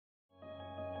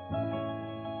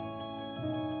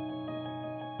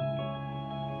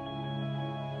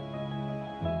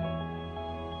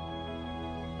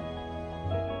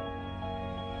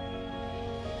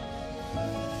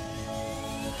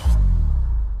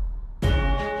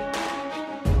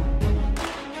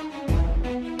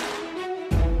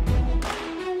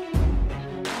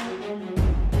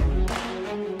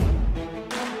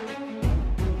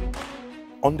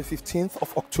On the 15th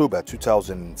of October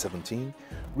 2017,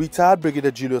 retired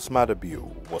Brigadier Julius Maada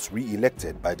Bio was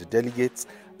re-elected by the delegates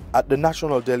at the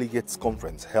National Delegates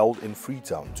Conference held in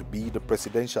Freetown to be the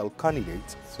presidential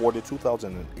candidate for the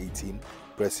 2018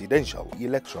 presidential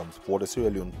elections for the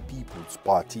Sierra Leone People's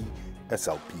Party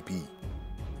 (SLPP).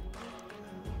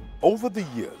 Over the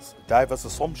years, diverse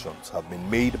assumptions have been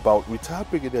made about retired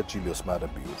Brigadier Julius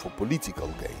Maada Bio for political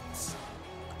gains.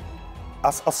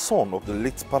 As a son of the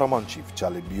late Paramount Chief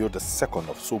Charlie Bio II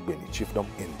of Sogbeni Chiefdom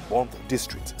in Bont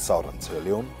District, Southern Sierra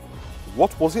Leone,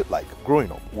 what was it like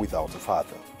growing up without a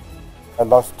father? I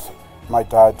lost my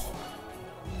dad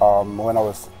when I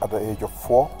was at the age of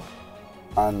 4,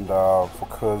 and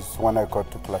because when I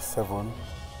got to class 7,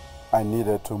 I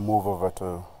needed to move over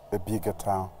to a bigger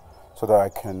town so that I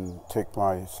can take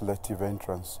my selective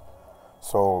entrance.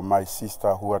 So my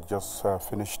sister, who had just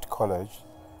finished college,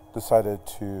 decided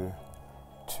to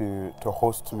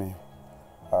host me.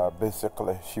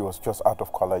 Basically, she was just out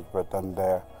of college, but then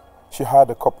she had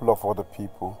a couple of other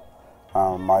people,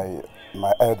 my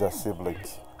elder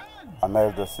siblings, an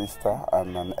elder sister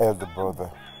and an elder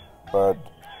brother, but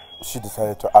she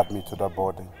decided to add me to the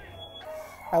boarding.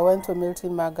 I went to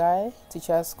Milton Magai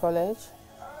Teachers College.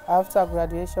 After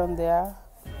graduation there,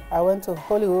 I went to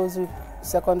Holy Rosary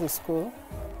Secondary School,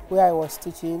 where I was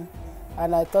teaching,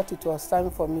 and I thought it was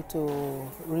time for me to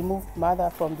remove mother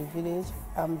from the village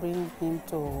and bring him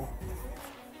to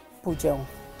Pujong,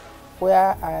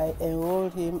 where I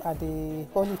enrolled him at the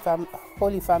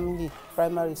Holy Family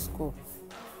Primary School.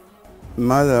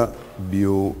 Maada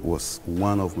Bio was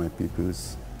one of my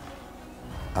pupils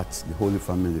at the Holy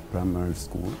Family Primary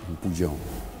School in Pujong.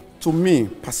 To me,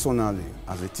 personally,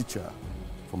 as a teacher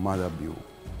for Maada Bio,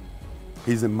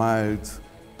 he's a mild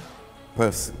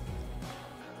person.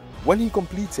 When he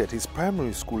completed his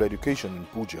primary school education in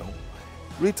Pujong,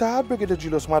 retired Brigadier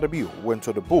Julius Maada Bio went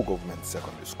to the Bo Government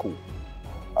Secondary School.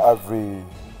 Every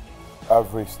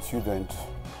student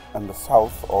in the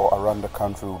south or around the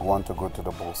country would want to go to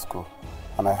the Bo School.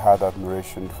 And I had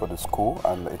admiration for the school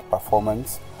and its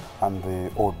performance and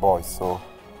the old boys, so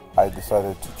I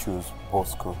decided to choose Bo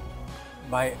School.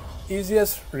 My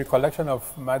easiest recollection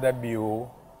of Maada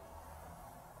Bio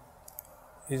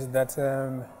is that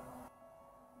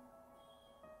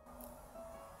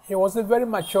he was a very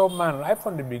mature man right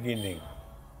from the beginning.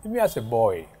 Even as a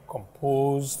boy,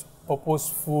 composed,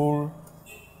 purposeful,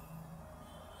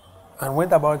 and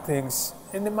went about things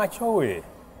in a mature way.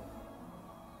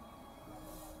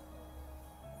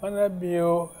 Maada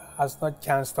Bio has not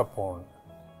chanced upon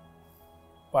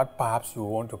what perhaps you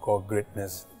want to call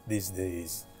greatness these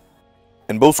days.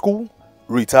 In Bo School,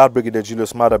 retired Brigadier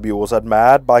Julius Maada Bio was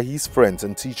admired by his friends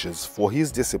and teachers for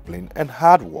his discipline and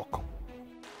hard work.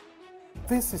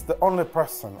 This is the only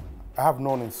person I have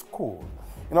known in school.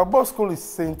 You know, Bo School is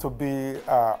seen to be,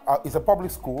 it's a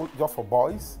public school just for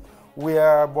boys,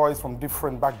 where boys from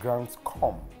different backgrounds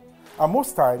come. And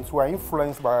most times we are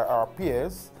influenced by our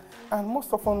peers, and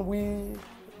most often we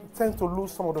tend to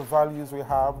lose some of the values we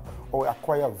have, or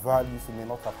acquire values we may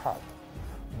not have had.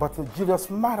 But Julius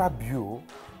Maada Bio,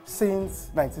 since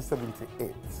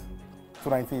 1978 to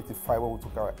 1985, when we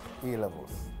took our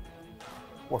A-levels,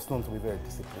 was known to be a very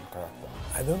disciplined character.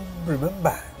 I don't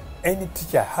remember any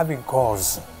teacher having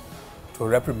cause to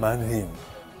reprimand him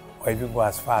or even go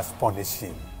as far as punish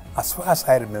him, as far as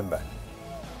I remember.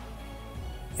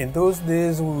 In those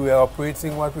days, we were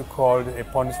operating what we called a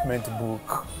punishment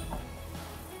book.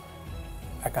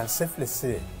 I can safely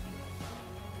say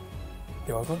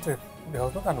there was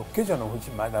not an occasion on which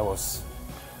Maada was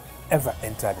ever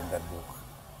entered in that book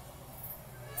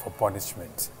for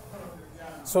punishment.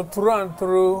 So through and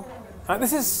through, and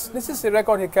this is a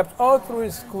record he kept all through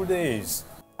his school days.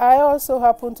 I also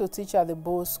happened to teach at the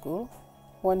Bo School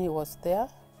when he was there,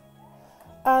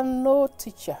 and no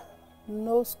teacher,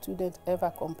 no student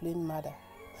ever complained Maada.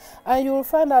 And you will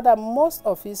find out that most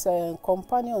of his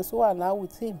companions who are now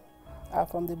with him are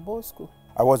from the Bo School.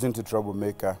 I wasn't a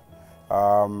troublemaker.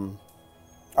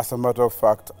 As a matter of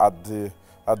fact, at the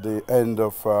end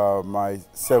of my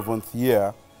 7th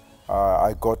year,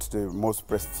 I got the most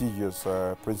prestigious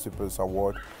Principal's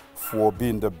Award for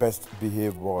being the best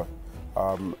behaved boy.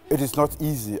 It is not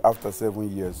easy after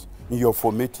 7 years, in your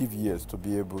formative years, to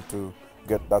be able to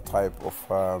get that type of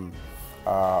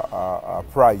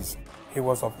prize. He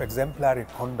was of exemplary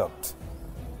conduct,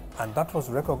 and that was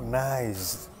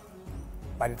recognized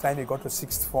by the time he got to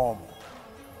 6th form,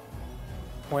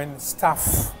 when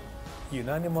staff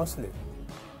unanimously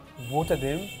voted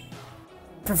him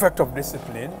prefect of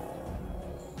discipline,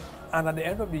 and at the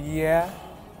end of the year,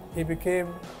 he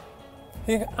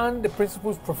earned the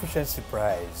principal's proficiency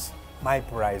prize, my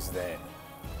prize then.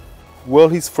 While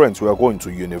his friends were going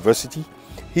to university,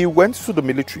 he went to the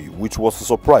military, which was a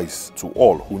surprise to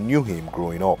all who knew him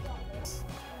growing up.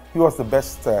 He was the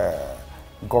best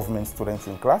government student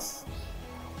in class.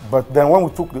 But then when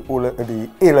we took the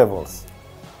A-levels,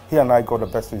 he and I got the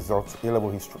best results,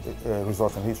 A-level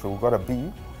results in history. We got a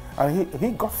B, and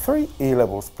he got 3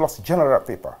 A-levels plus general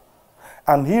paper.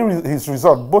 And his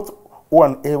result, both O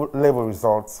and A-level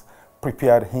results,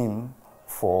 prepared him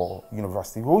for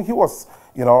university. He was,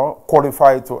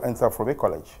 qualified to enter Frobe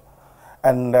College.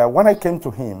 And when I came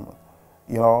to him,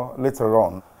 later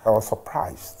on, I was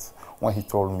surprised when he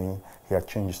told me he had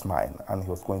changed his mind and he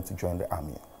was going to join the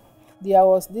army. There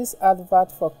was this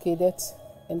advert for cadets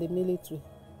in the military.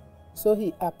 So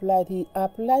he applied. He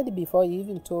applied before he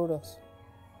even told us.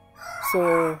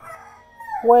 So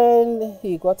when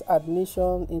he got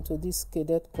admission into this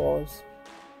cadet course,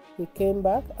 he came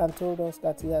back and told us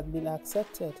that he had been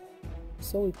accepted.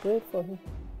 So we prayed for him.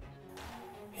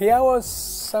 Here was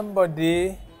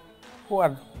somebody who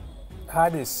had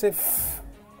had a safe,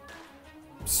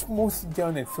 smooth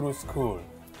journey through school,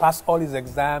 passed all his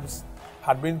exams,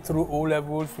 had been through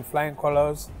O-levels with flying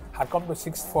colors, had come to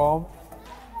 6th form,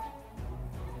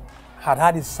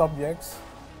 had his subjects,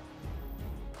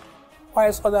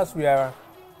 whilst others were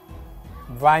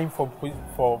vying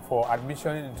for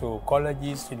admission into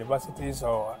colleges, universities,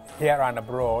 or here and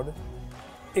abroad.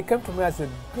 It came to me as a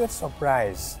great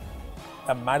surprise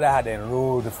that Mada had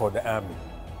enrolled for the army.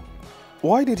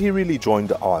 Why did he really join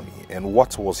the army, and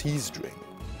what was his dream?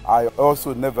 I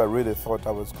also never really thought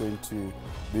I was going to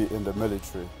be in the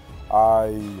military.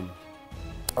 I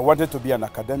wanted to be an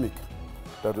academic.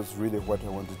 That was really what I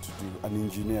wanted to do, an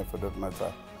engineer for that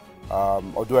matter.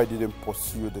 Although I didn't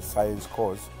pursue the science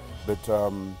course, but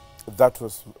that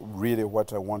was really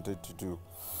what I wanted to do.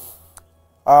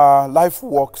 Life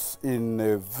works in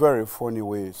a very funny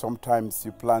way. Sometimes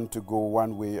you plan to go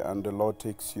one way and the Lord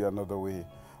takes you another way.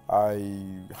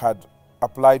 I had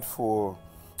applied for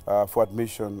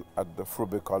admission at the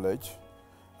Frobe College,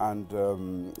 and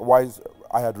while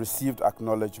I had received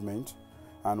acknowledgement,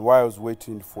 and while I was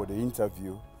waiting for the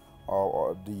interview,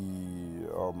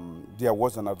 there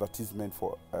was an advertisement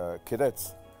for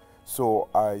cadets. So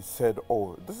I said,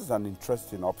 oh, this is an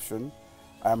interesting option.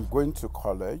 I'm going to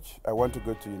college. I want to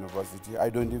go to university. I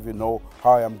don't even know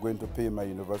how I'm going to pay my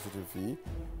university fee.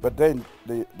 But then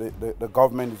the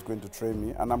government is going to train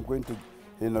me, and I'm going to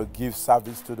give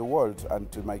service to the world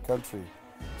and to my country.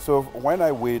 So when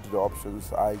I weighed the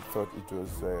options, I thought it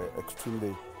was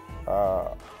extremely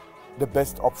the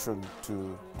best option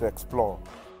to explore.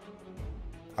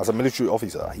 As a military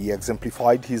officer, he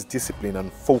exemplified his discipline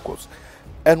and focus,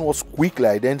 and was quickly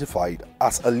identified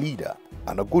as a leader,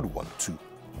 and a good one too.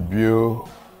 Bio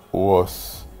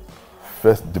was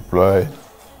first deployed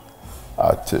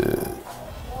at a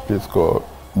place called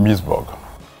Miesburg.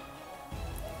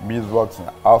 Miesburg is an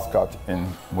outskirt in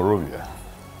Moravia,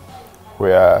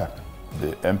 where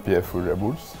the MPF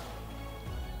rebels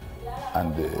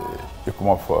and the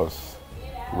Ekuma force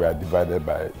were divided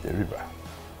by a river.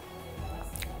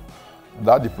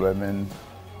 That deployment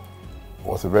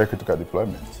was a very critical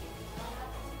deployment.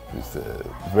 With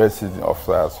very seasoned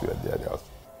officers were there. There was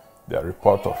the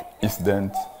report of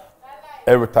incidents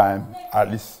every time,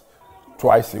 at least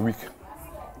twice a week.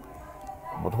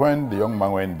 But when the young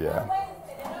man went there,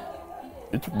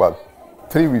 it took about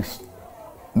 3 weeks,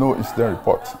 no incident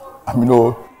report. I mean,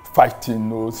 no fighting,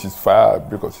 no ceasefire,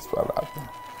 because ceasefire happened.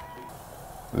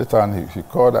 Later on, he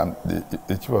called, and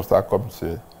the chief of staff came and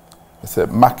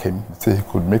said, mark him, say he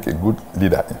could make a good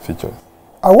leader in future.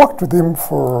 I worked with him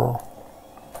for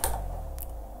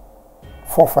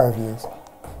 4 or 5 years.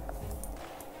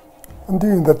 And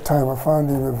during that time, I found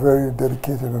him a very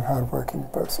dedicated and hardworking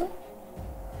person.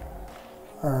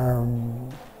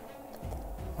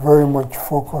 Very much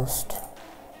focused,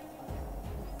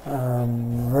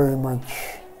 very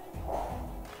much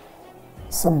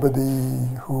somebody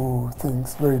who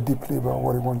thinks very deeply about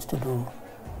what he wants to do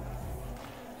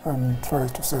and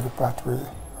tries to set a pathway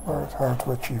about how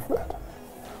to achieve that.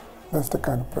 That's the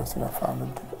kind of person I found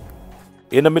him to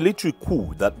be. In a military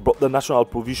coup that brought the National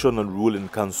Provisional Ruling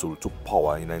Council to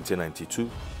power in 1992,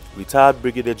 retired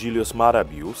Brigadier Julius Maada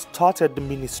Bio started the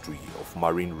Ministry of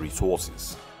Marine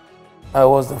Resources. I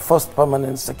was the first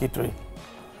permanent secretary,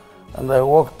 and I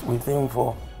worked with him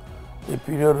for a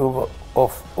period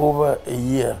of over a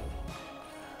year.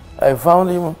 I found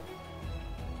him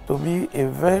to be a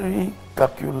very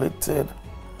calculated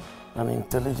and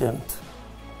intelligent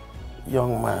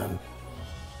young man.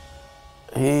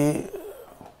 He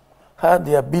had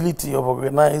the ability of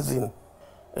organizing.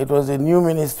 It was a new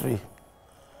ministry,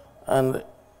 and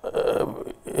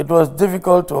a It was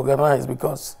difficult to organize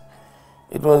because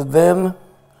it was then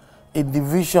a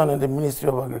division in the Ministry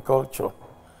of Agriculture,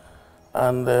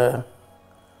 and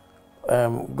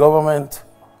government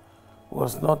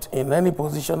was not in any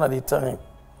position at the time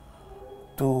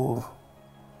to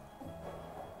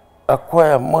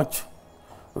acquire much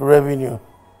revenue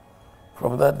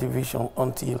from that division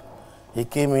until he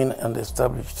came in and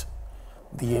established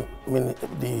the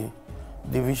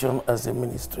division as a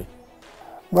ministry.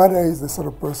 Mada is the sort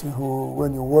of person who,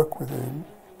 when you work with him,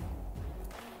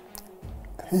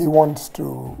 he wants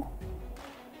to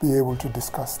be able to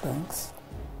discuss things.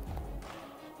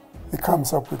 He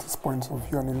comes up with his points of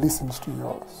view and he listens to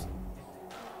yours.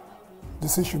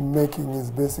 Decision making is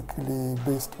basically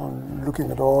based on looking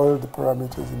at all the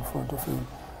parameters in front of him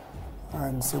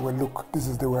and say, well, look, this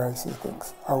is the way I see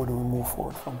things. How do we move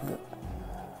forward from here?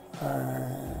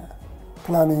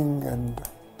 Planning and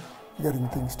getting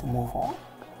things to move on.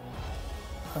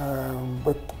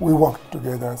 But we worked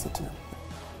together as a team.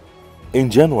 In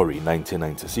January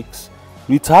 1996,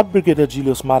 retired Brigadier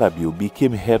Julius Maada Bio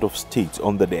became head of state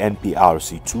under the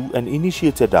NPRC-2 and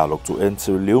initiated dialogue to end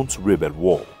Sierra Leone's rebel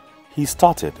war. He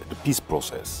started the peace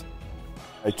process.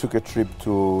 I took a trip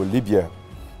to Libya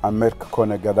and met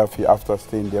Colonel Gaddafi after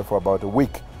staying there for about a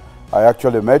week. I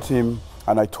actually met him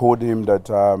and I told him that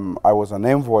I was an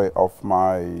envoy of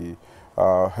my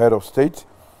head of state,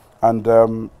 and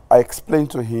I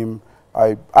explained to him,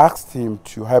 I asked him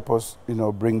to help us,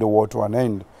 bring the war to an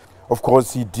end. Of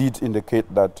course, he did indicate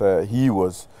that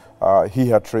he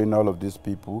had trained all of these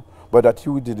people, but that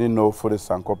he didn't know Foday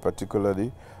Sankoh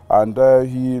particularly. And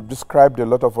he described a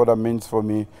lot of other means for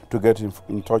me to get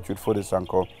in touch with Foday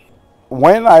Sankoh.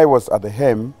 When I was at the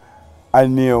helm, I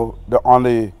knew the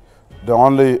only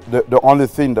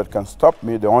thing that can stop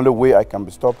me, the only way I can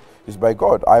be stopped is by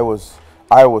God. I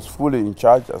was fully in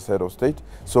charge as head of state,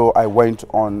 so I went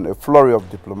on a flurry of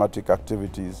diplomatic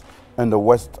activities in the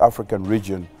West African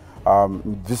region,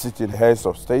 visiting heads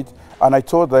of state, and I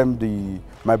told them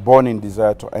my burning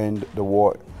desire to end the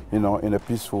war, in a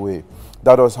peaceful way.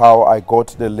 That was how I got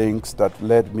the links that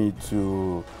led me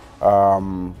to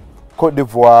Côte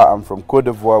d'Ivoire, and from Côte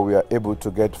d'Ivoire we are able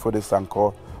to get Foday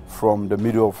Sankoh from the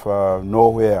middle of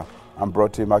nowhere and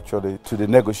brought him actually to the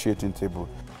negotiating table.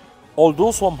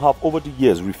 Although some have over the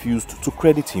years refused to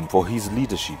credit him for his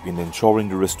leadership in ensuring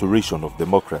the restoration of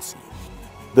democracy,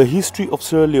 the history of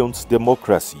Sierra Leone's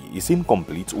democracy is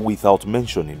incomplete without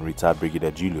mentioning retired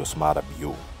Brigadier Julius Maada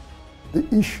Bio. The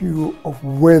issue of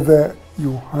whether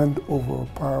you hand over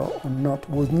power or not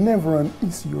was never an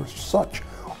issue as such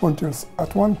until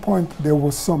at one point there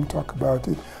was some talk about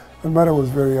it, and Maada was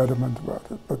very adamant about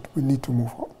it, but we need to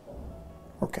move on.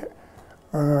 Okay.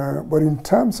 But in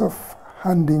terms of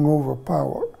handing over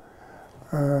power,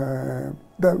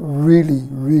 that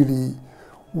really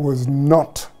was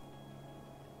not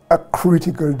a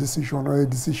critical decision or a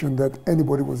decision that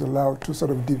anybody was allowed to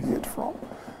sort of deviate from.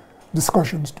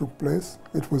 Discussions took place.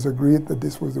 It was agreed that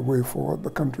this was the way forward. The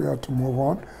country had to move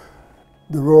on.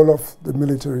 The role of the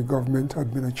military government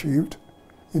had been achieved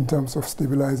in terms of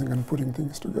stabilizing and putting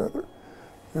things together.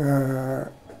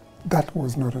 That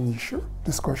was not an issue.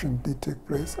 Discussion did take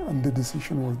place, and the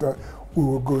decision was that we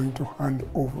were going to hand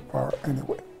over power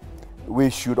anyway. We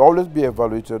should always be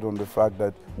evaluated on the fact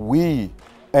that we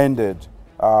ended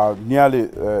nearly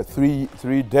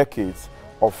three decades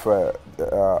of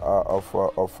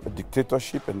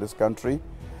dictatorship in this country.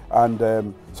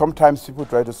 And sometimes people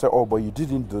try to say, oh, but you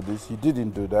didn't do this, you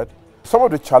didn't do that. Some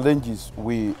of the challenges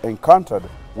we encountered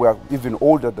were even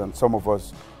older than some of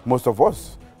us, most of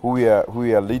us who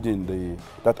are leading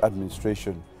that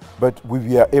administration. But we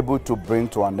were able to bring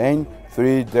to an end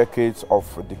 3 decades of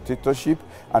dictatorship,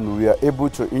 and we are able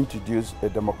to introduce a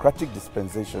democratic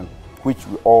dispensation, which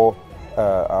we all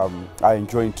are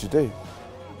enjoying today.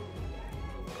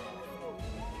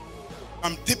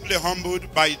 I'm deeply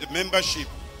humbled by the membership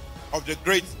of the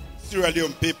great Sierra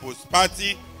Leone People's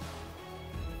Party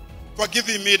for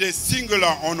giving me the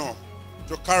singular honor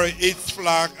to carry its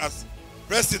flag as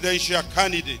presidential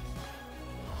candidate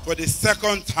for the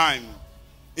 2nd time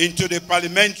into the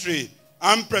parliamentary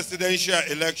and presidential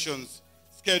elections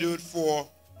scheduled for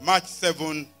March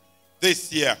 7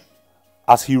 this year.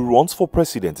 As he runs for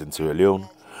president in Sierra Leone,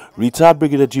 retired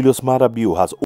Brigadier Julius Maada Bio has